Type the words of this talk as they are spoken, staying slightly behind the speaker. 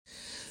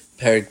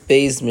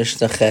Pirkei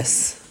Mishnah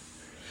Ches.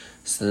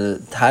 So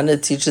the Tana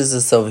teaches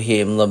us over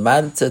here,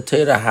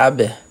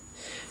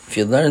 if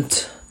you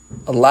learned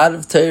a lot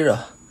of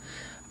Torah,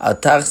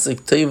 Hachzek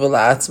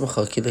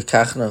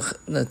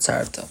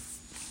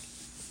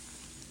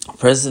a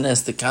person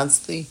has to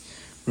constantly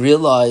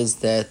realize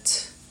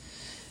that,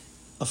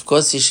 of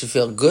course, he should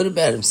feel good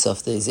about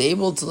himself, that he's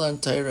able to learn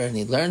Torah and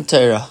he learned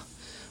Torah,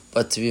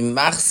 but to be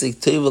machzik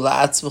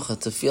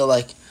to feel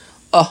like,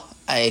 oh,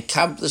 I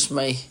accomplished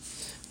my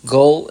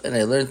goal and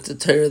I learned the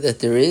Torah that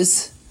there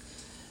is.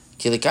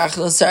 You were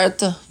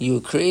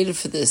created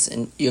for this,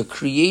 and your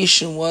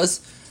creation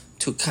was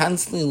to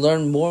constantly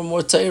learn more and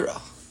more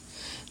Torah.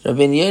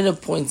 Rabbeinu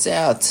Yona points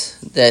out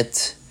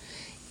that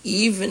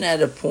even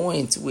at a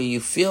point where you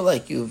feel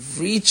like you've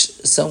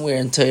reached somewhere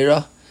in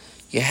Torah,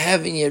 you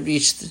haven't yet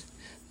reached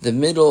the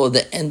middle or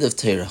the end of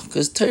Torah.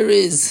 Because Torah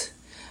is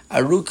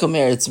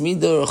arukamer, it's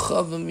midor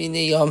chavim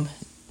minayam.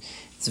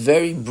 It's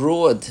very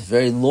broad,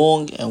 very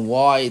long and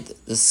wide.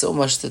 There's so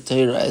much to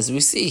Torah, as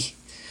we see.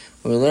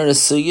 When we learn a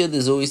sugya,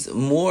 there's always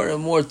more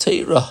and more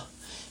Torah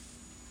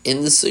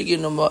in the sugya,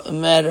 no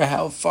matter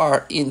how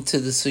far into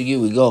the sugya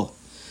we go.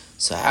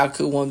 So how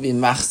could one be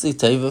machzik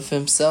Torah for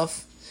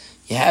himself?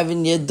 You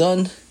haven't yet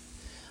done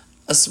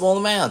a small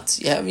amount.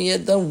 You haven't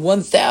yet done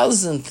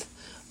 1,000th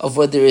of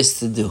what there is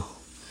to do.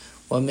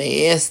 One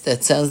may ask,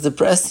 that sounds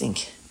depressing.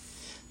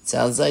 It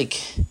sounds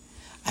like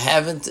I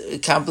haven't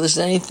accomplished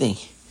anything.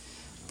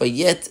 But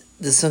yet,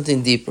 there's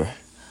something deeper.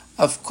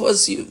 Of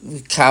course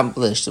you've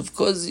accomplished. Of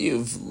course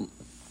you've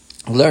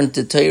learned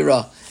the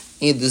Torah.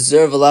 And you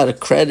deserve a lot of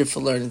credit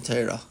for learning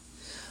Torah.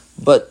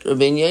 But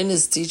Rabbeinu Yona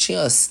is teaching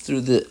us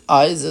through the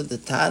eyes of the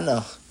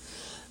Tana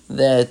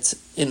that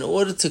in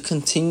order to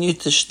continue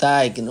to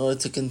steig, in order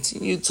to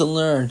continue to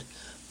learn,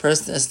 a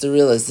person has to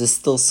realize there's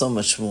still so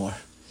much more.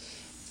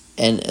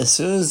 And as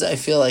soon as I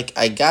feel like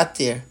I got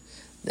there,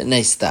 then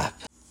I stop.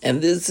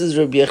 And this is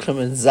Rabbi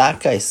Yochanan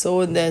Zakkai,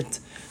 someone that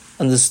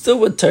understood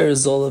what Torah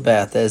is all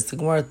about. As the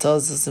Gemara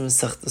tells us in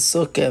Masechta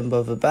Sukkah and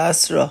Bava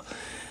Basra,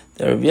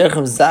 that Rabbi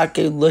Yochanan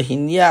Zakkai lo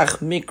hiniach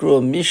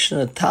mikro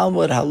mishnah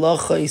talmud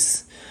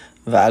halachos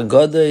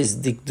v'agodos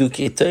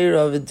dikdukei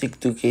Torah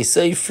v'dikdukei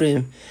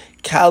seifrim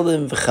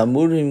kalim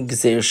v'chamurim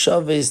gzeir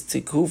shaves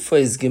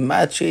tikufos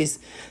gematres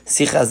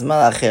sichas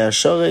malachei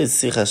hashores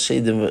sichas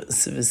shedim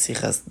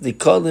v'sichas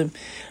dikolim.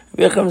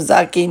 Rabbi Yochanan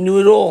Zakkai knew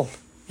it all,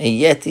 and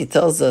yet he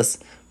tells us,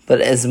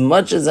 but as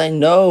much as I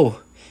know,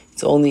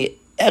 it's only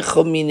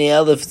echo mine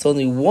elef, it's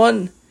only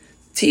one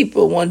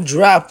tipa, one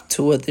drop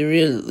to what there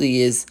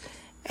really is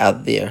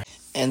out there.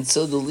 And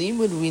so the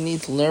limud we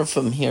need to learn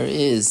from here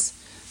is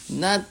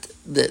not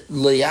that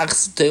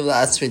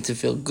to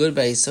feel good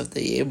by yourself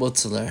that you're able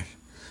to learn,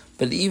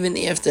 but even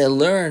after I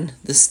learn,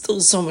 there's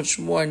still so much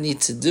more I need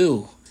to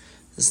do.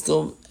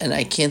 And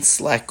I can't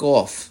slack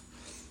off.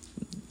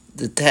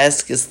 The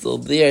task is still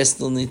there. I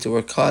still need to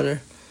work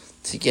harder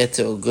to get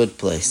to a good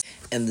place.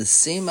 And the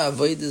same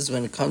avodas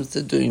when it comes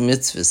to doing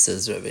mitzvahs,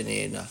 says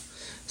Rabbeinu Yona.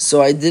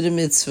 So I did a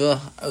mitzvah,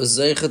 I was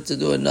zeicha to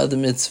do another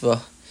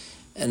mitzvah,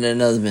 and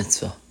another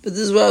mitzvah. But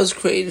this is what I was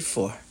created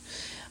for.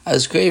 I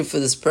was created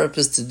for this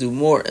purpose, to do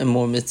more and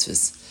more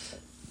mitzvahs.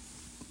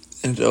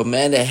 And no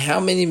matter how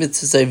many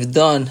mitzvahs I've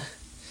done,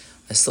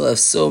 I still have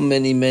so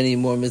many, many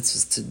more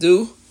mitzvahs to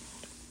do.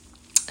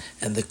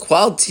 And the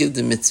quality of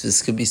the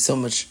mitzvahs could be so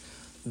much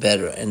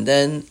better. And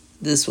then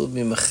this will be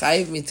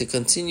mechayiv me to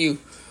continue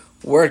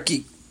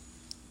working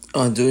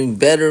on doing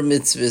better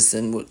mitzvahs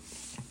and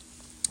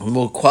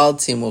more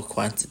quality and more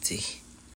quantity.